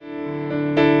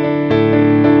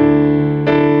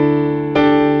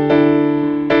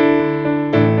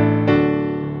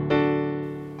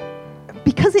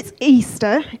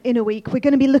Easter in a week, we're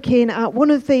going to be looking at one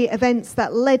of the events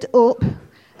that led up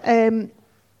that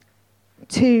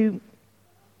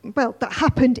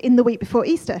happened in the week before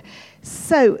Easter.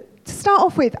 So, to start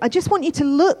off with, I just want you to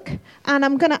look, and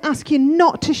I'm going to ask you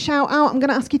not to shout out. I'm going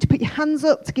to ask you to put your hands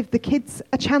up to give the kids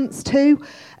a chance too.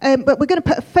 But we're going to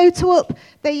put a photo up,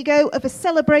 there you go, of a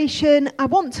celebration. I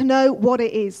want to know what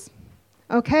it is.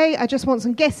 Okay, I just want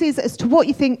some guesses as to what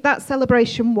you think that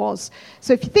celebration was.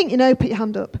 So if you think you know, put your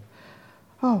hand up.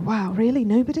 Oh, wow, really?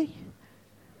 Nobody?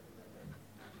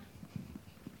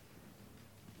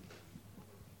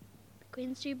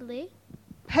 Queen's Jubilee.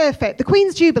 Perfect, the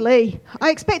Queen's Jubilee.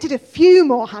 I expected a few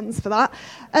more hands for that.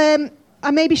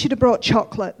 I maybe should have brought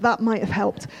chocolate. That might have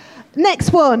helped.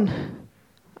 Next one.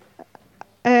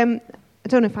 I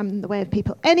don't know if I'm in the way of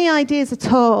people. Any ideas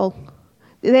at all?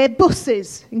 They're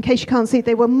buses, in case you can't see.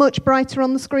 They were much brighter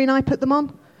on the screen I put them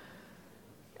on.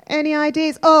 Any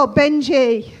ideas? Oh,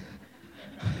 Benji.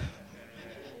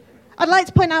 I'd like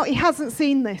to point out he hasn't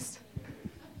seen this.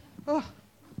 Oh.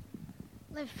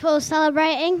 Liverpool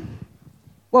celebrating.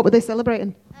 What were they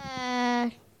celebrating?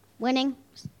 Winning.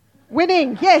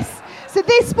 Winning, yes. So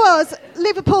this was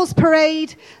Liverpool's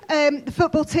parade, the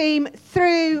football team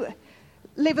through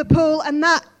Liverpool, and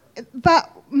that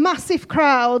massive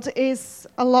crowd is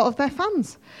a lot of their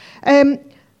fans. I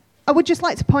would just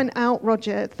like to point out,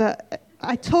 Roger, that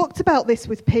I talked about this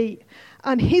with Pete,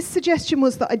 and his suggestion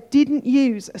was that I didn't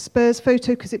use a Spurs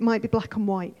photo because it might be black and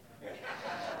white.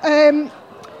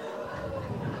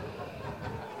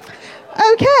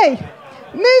 Okay,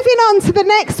 moving on to the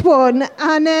next one,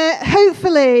 and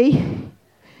hopefully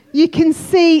you can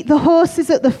see the horses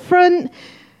at the front.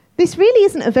 This really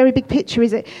isn't a very big picture,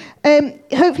 is it?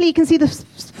 Hopefully you can see the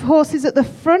horses at the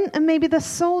front and maybe the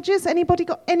soldiers. Anybody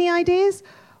got any ideas?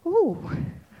 Ooh.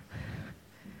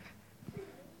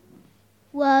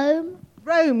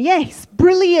 Rome, yes.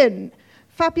 Brilliant.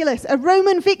 Fabulous. A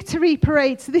Roman victory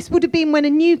parade. So this would have been when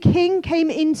a new king came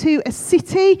into a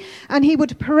city and he would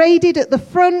have paraded at the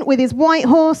front with his white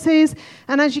horses.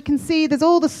 And as you can see, there's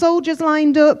all the soldiers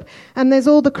lined up and there's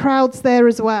all the crowds there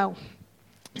as well.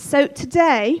 So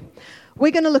today,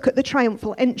 we're going to look at the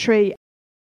Triumphal Entry.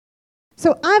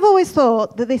 So I've always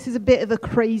thought that this is a bit of a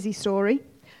crazy story,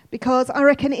 because I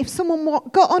reckon if someone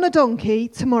got on a donkey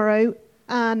tomorrow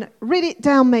and rid it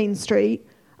down Main Street,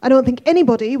 I don't think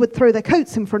anybody would throw their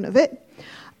coats in front of it.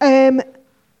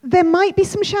 There might be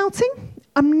some shouting.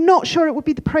 I'm not sure it would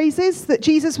be the praises that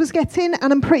Jesus was getting,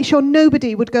 and I'm pretty sure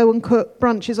nobody would go and cut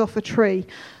branches off a tree.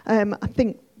 I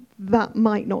think that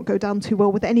might not go down too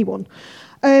well with anyone.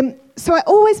 So I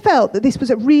always felt that this was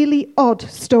a really odd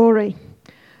story.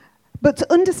 But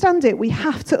to understand it, we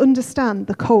have to understand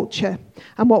the culture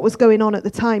and what was going on at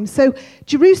the time. So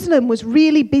Jerusalem was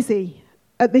really busy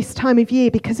at this time of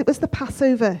year because it was the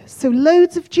Passover. So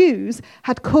loads of Jews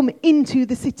had come into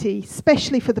the city,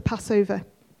 especially for the Passover.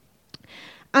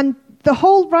 And the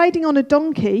whole riding on a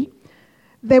donkey,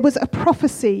 there was a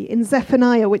prophecy in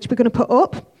Zephaniah, which we're going to put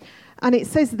up. And it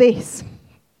says this: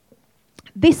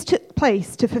 "This took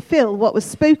place to fulfill what was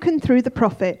spoken through the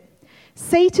prophet.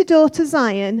 Say to daughter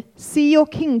Zion, see your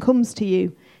king comes to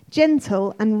you,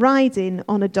 gentle and riding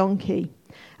on a donkey,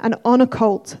 and on a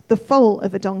colt, the foal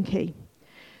of a donkey."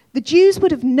 The Jews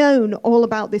would have known all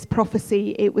about this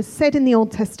prophecy. It was said in the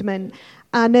Old Testament,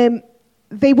 and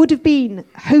they would have been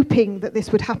hoping that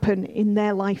this would happen in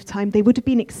their lifetime. They would have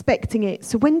been expecting it.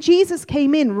 So when Jesus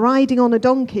came in riding on a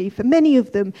donkey, for many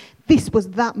of them, this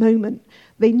was that moment.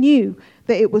 They knew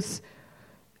that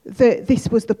this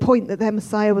was the point that their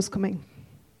Messiah was coming.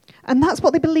 And that's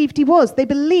what they believed he was. They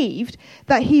believed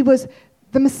that he was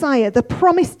the Messiah, the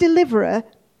promised deliverer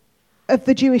of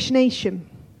the Jewish nation.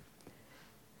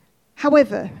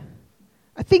 However,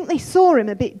 I think they saw him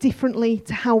a bit differently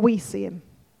to how we see him.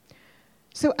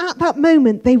 So at that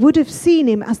moment, they would have seen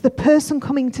him as the person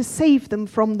coming to save them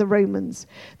from the Romans,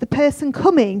 the person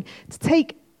coming to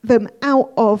take them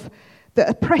out of the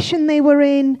oppression they were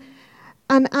in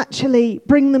and actually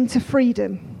bring them to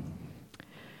freedom.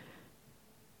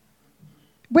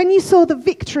 When you saw the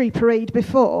victory parade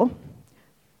before,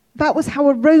 that was how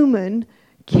a Roman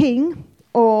king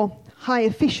or high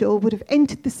official would have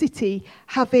entered the city,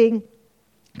 having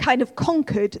kind of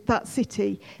conquered that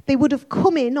city. They would have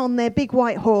come in on their big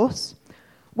white horse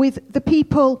with the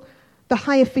people, the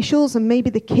high officials and maybe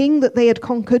the king that they had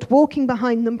conquered, walking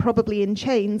behind them, probably in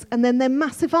chains, and then their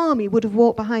massive army would have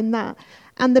walked behind that.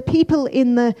 And the people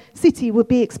in the city would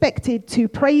be expected to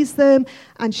praise them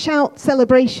and shout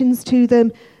celebrations to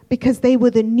them because they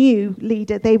were the new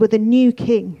leader, they were the new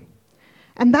king.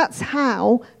 And that's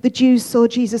how the Jews saw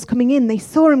Jesus coming in. They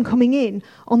saw him coming in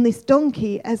on this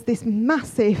donkey as this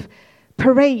massive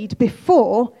parade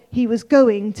before he was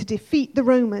going to defeat the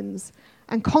Romans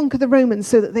and conquer the Romans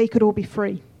so that they could all be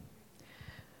free.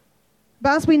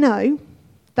 But as we know,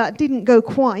 that didn't go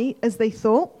quite as they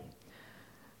thought.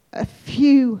 A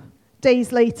few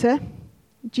days later,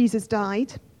 Jesus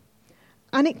died,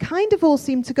 and it kind of all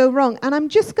seemed to go wrong. And I'm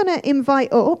just going to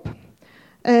invite up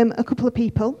a couple of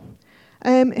people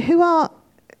who are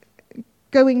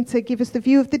going to give us the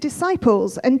view of the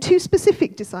disciples, and two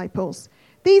specific disciples.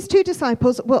 These two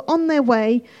disciples were on their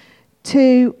way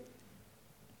to...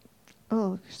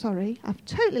 Oh, sorry, I've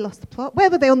totally lost the plot. Where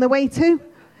were they on their way to?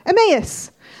 Emmaus.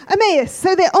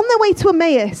 So they're on their way to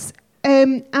Emmaus,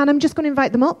 and I'm just going to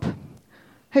invite them up.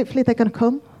 Hopefully they're going to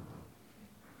come.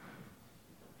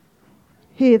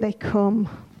 Here they come.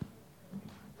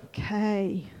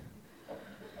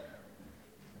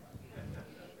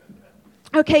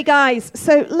 Okay, guys.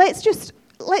 So let's just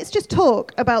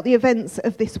talk about the events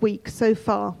of this week so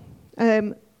far.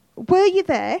 Were you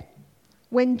there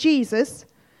when Jesus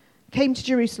came to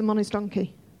Jerusalem on his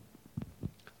donkey?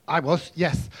 I was,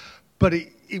 yes. But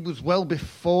it was well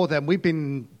before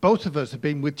then. Both of us have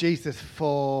been with Jesus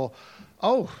for,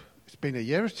 it's been a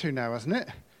year or two now, hasn't it?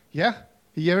 Yeah,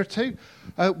 a year or two.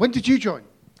 When did you join?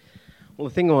 Well,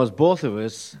 the thing was, both of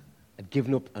us had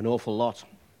given up an awful lot.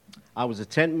 I was a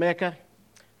tent maker,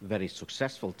 a very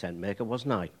successful tent maker,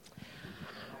 wasn't I?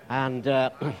 And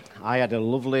I had a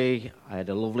lovely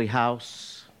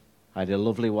house, I had a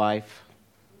lovely wife,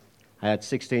 I had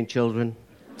 16 children.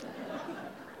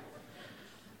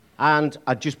 And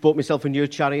I just bought myself a new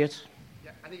chariot.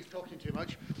 Yeah, and he's talking too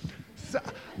much. So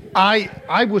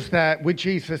I was there with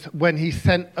Jesus when he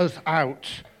sent us out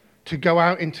to go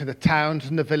out into the towns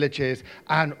and the villages,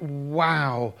 and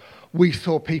wow, we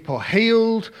saw people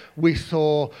healed, we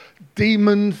saw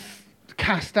demons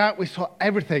cast out, we saw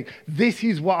everything. This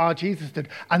is what our Jesus did.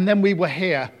 And then we were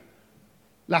here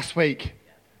last week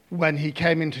when he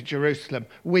came into Jerusalem.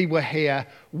 We were here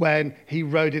when he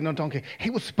rode in on a donkey. He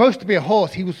was supposed to be a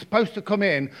horse. He was supposed to come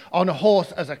in on a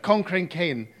horse as a conquering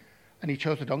king, and he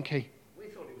chose a donkey. We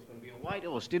thought it was going to be a white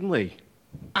horse, didn't we?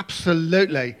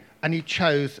 Absolutely. And he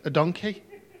chose a donkey.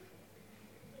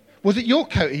 Was it your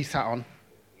coat he sat on?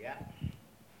 Yeah.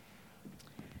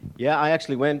 Yeah, I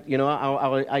actually went,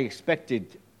 I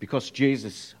expected, because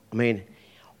Jesus,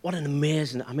 what an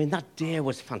amazing, that day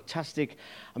was fantastic.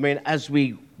 As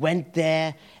we went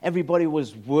there, everybody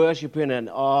was worshipping, and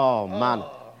man.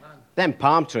 Them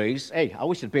palm trees, hey, I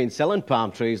wish I'd been selling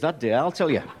palm trees that day, I'll tell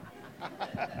you.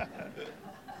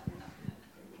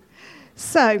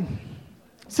 So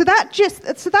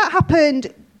that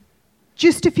happened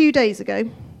just a few days ago,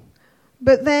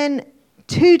 but then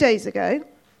 2 days ago,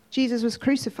 Jesus was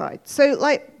crucified. So,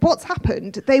 what's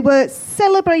happened? They were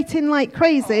celebrating like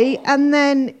crazy, and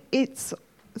then it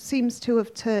seems to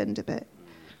have turned a bit.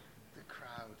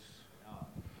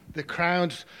 The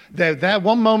crowds, they're there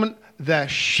one moment, they're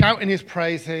shouting his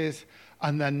praises,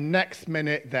 and the next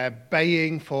minute they're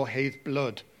baying for his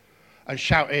blood and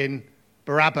shouting,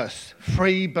 Barabbas,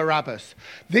 free Barabbas.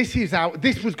 This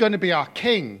was going to be our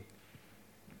king.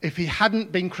 If he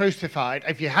hadn't been crucified,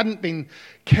 if he hadn't been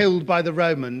killed by the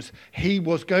Romans, he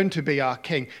was going to be our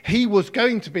king. He was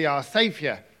going to be our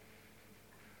savior.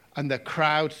 And the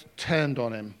crowds turned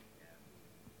on him.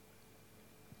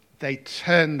 They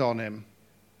turned on him.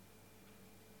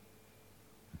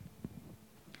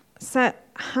 So,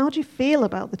 how do you feel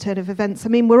about the turn of events?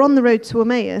 We're on the road to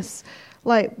Emmaus.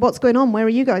 What's going on? Where are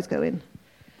you guys going?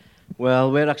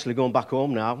 Well, we're actually going back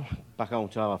home now, back home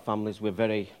to our families.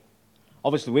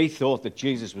 Obviously, we thought that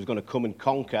Jesus was going to come and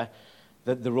conquer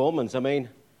the Romans.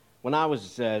 When I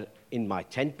was in my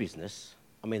tent business,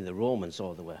 the Romans,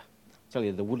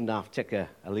 they wouldn't have to take a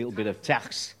little bit of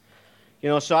tax.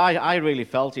 So I really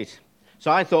felt it. So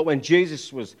I thought when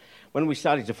we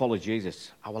started to follow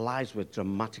Jesus, our lives were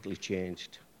dramatically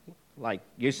changed. Like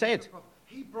you said.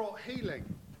 He brought healing.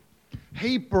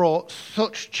 He brought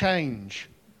such change.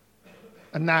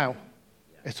 And now,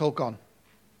 it's all gone.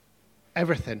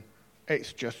 Everything.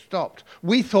 It's just stopped.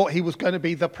 We thought he was going to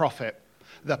be the prophet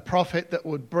that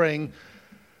would bring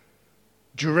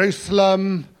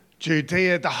Jerusalem,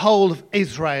 Judea, the whole of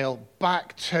Israel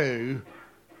back to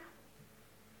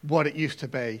what it used to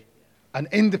be, an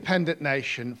independent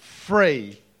nation,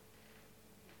 free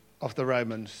of the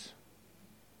Romans.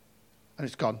 And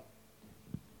it's gone.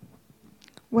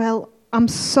 Well, I'm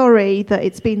sorry that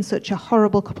it's been such a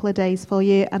horrible couple of days for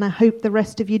you, and I hope the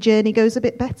rest of your journey goes a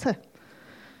bit better.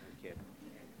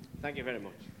 Thank you very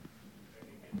much.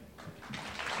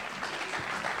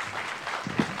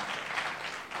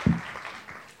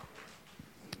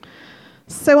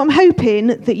 So I'm hoping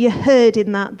that you heard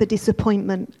in that the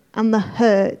disappointment and the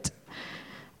hurt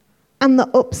and the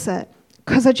upset.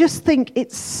 Because I just think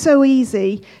it's so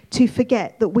easy to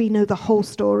forget that we know the whole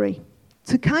story.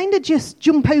 To kind of just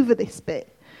jump over this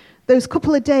bit. Those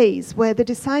couple of days where the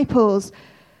disciples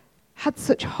had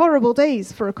such horrible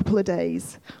days for a couple of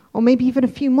days, or maybe even a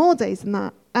few more days than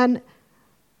that. And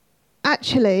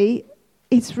actually,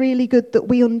 it's really good that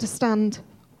we understand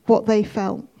what they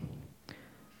felt.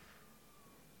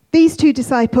 These two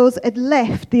disciples had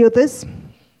left the others.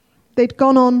 They'd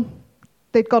gone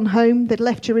home, they'd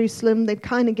left Jerusalem, they'd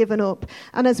kind of given up.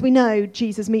 And as we know,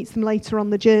 Jesus meets them later on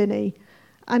the journey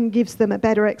and gives them a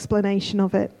better explanation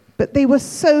of it. But they were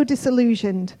so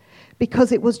disillusioned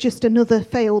because it was just another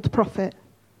failed prophet.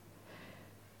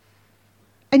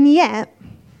 And yet,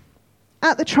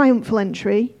 at the Triumphal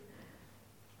Entry,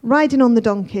 riding on the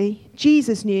donkey,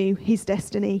 Jesus knew his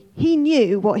destiny. He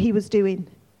knew what he was doing.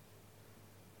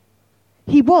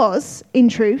 He was, in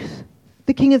truth,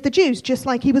 the King of the Jews, just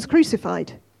like he was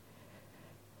crucified.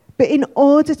 But in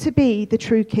order to be the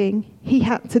true king, he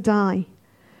had to die,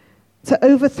 to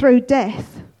overthrow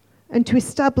death and to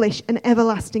establish an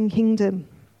everlasting kingdom.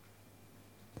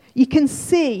 You can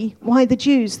see why the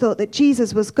Jews thought that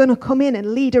Jesus was going to come in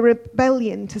and lead a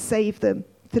rebellion to save them,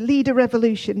 to lead a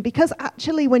revolution. Because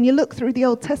actually, when you look through the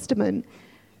Old Testament,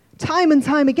 time and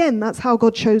time again, that's how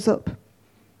God shows up.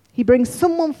 He brings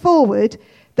someone forward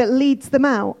that leads them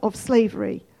out of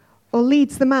slavery or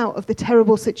leads them out of the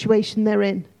terrible situation they're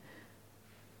in.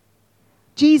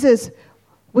 Jesus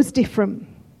was different.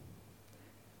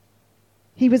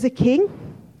 He was a king,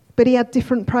 but he had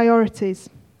different priorities.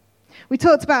 We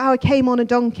talked about how he came on a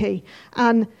donkey,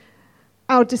 and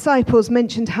our disciples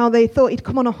mentioned how they thought he'd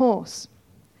come on a horse.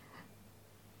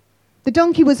 The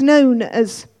donkey was known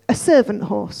as a servant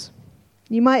horse.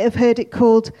 You might have heard it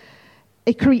called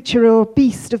a creature or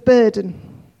beast of burden.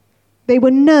 They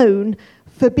were known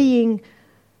for being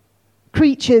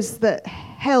creatures that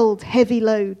held heavy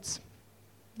loads,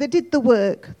 that did the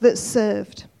work, that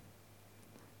served.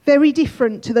 Very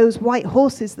different to those white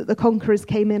horses that the conquerors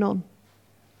came in on.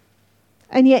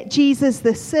 And yet Jesus,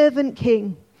 the servant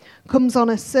king, comes on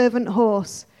a servant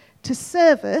horse to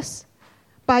serve us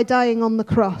by dying on the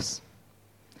cross.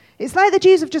 It's like the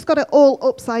Jews have just got it all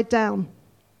upside down.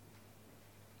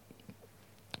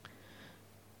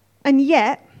 And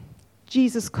yet,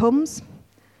 Jesus comes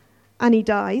and he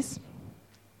dies.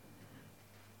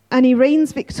 And he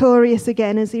reigns victorious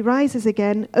again as he rises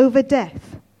again over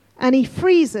death. And he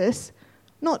frees us,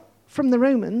 not from the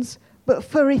Romans, but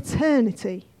for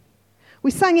eternity.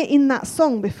 We sang it in that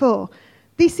song before.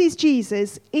 This is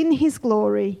Jesus in his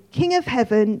glory, King of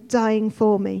heaven, dying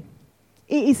for me.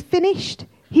 It is finished.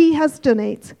 He has done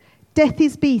it. Death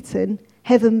is beaten.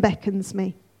 Heaven beckons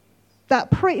me.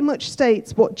 That pretty much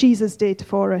states what Jesus did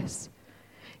for us.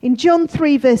 In John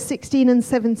 3, verse 16 and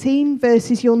 17,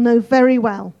 verses you'll know very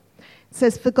well, it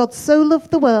says, "For God so loved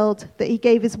the world that he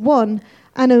gave his one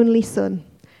and only Son,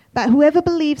 that whoever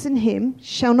believes in him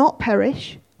shall not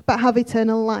perish, but have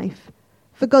eternal life.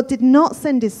 For God did not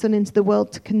send his Son into the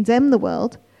world to condemn the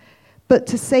world, but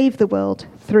to save the world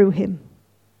through him."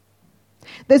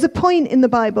 There's a point in the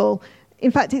Bible,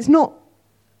 in fact, it's not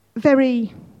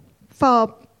very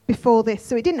far before this,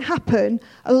 so it didn't happen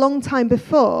a long time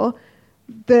before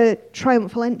the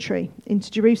Triumphal Entry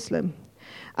into Jerusalem.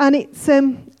 And it's a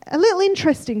little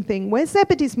interesting thing where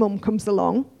Zebedee's mum comes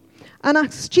along and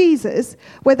asks Jesus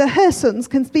whether her sons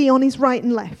can be on his right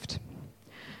and left.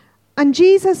 And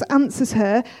Jesus answers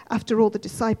her, after all the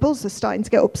disciples are starting to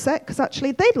get upset, because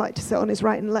actually they'd like to sit on his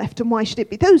right and left, and why should it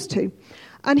be those two?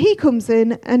 And he comes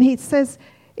in and he says,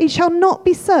 "It shall not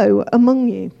be so among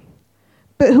you.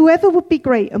 But whoever would be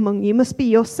great among you must be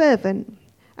your servant,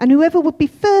 and whoever would be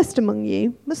first among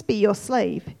you must be your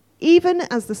slave, even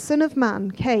as the Son of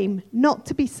Man came not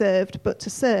to be served, but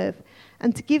to serve,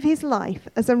 and to give his life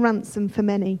as a ransom for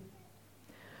many."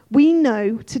 We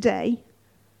know today,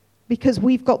 because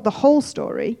we've got the whole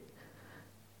story,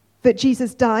 that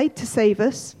Jesus died to save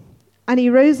us, and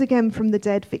he rose again from the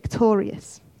dead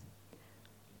victorious.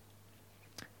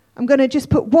 I'm going to just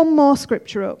put one more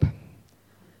scripture up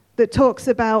that talks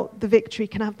about the victory.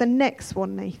 Can I have the next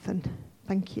one, Nathan?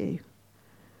 Thank you.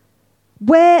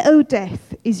 "Where, O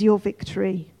death, is your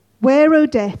victory? Where, O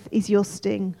death, is your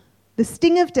sting? The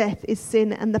sting of death is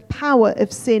sin, and the power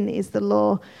of sin is the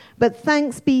law. But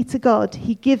thanks be to God,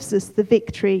 he gives us the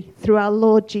victory through our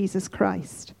Lord Jesus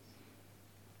Christ."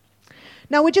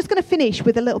 Now, we're just going to finish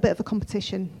with a little bit of a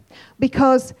competition,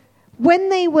 because when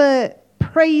they were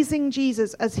praising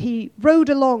Jesus as he rode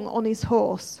along on his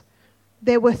horse,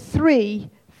 there were 3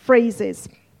 phrases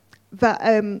that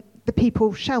the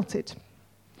people shouted.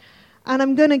 And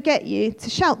I'm going to get you to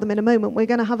shout them in a moment. We're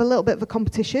going to have a little bit of a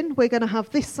competition. We're going to have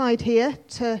this side here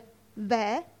to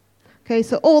there. Okay,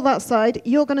 so all that side,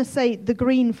 you're going to say the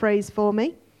green phrase for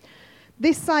me.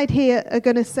 This side here are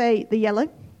going to say the yellow.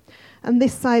 And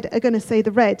this side are going to say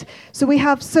the red. So we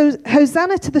have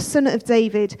Hosanna to the Son of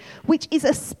David, which is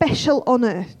a special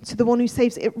honour to the one who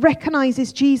saves. It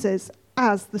recognises Jesus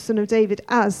as the Son of David,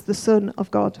 as the Son of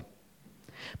God.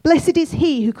 Blessed is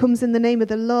he who comes in the name of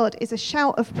the Lord is a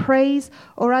shout of praise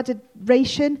or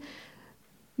adoration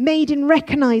made in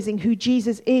recognising who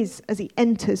Jesus is as he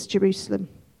enters Jerusalem.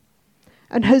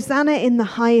 And Hosanna in the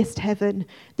highest heaven.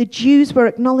 The Jews were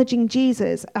acknowledging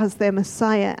Jesus as their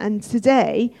Messiah. And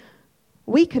today,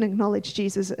 we can acknowledge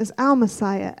Jesus as our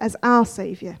Messiah, as our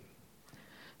Saviour.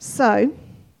 So,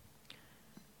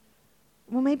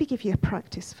 we'll maybe give you a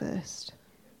practice first.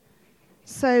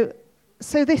 So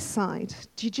this side,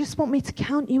 do you just want me to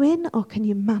count you in, or can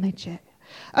you manage it?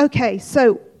 Okay,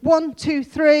 so 1, 2,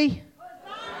 3.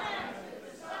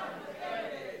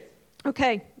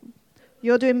 Okay,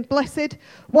 you're doing blessed.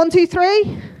 1, 2,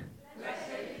 3.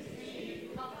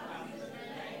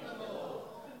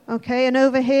 Okay, and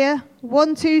over here,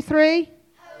 1, 2, 3.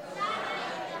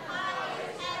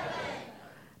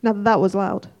 Now that was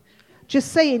loud.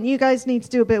 Just saying, you guys need to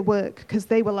do a bit of work because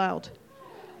they were loud.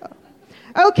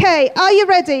 Okay, are you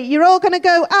ready? You're all going to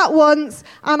go at once,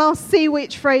 and I'll see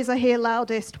which phrase I hear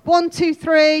loudest. 1, 2,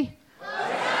 3.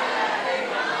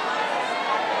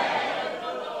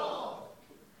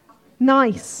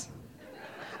 Nice.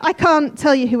 I can't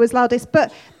tell you who was loudest,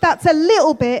 but that's a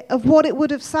little bit of what it would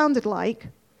have sounded like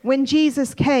when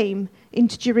Jesus came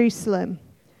into Jerusalem.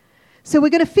 So we're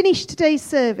going to finish today's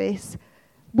service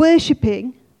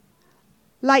worshipping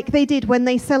like they did when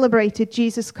they celebrated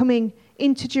Jesus coming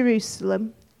into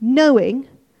Jerusalem, knowing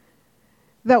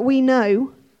that we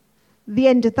know the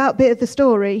end of that bit of the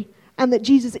story and that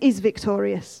Jesus is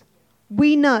victorious.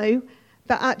 We know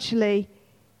that actually,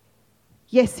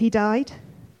 yes, he died,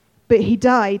 but he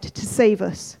died to save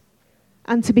us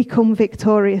and to become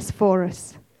victorious for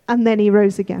us. And then he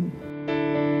rose again.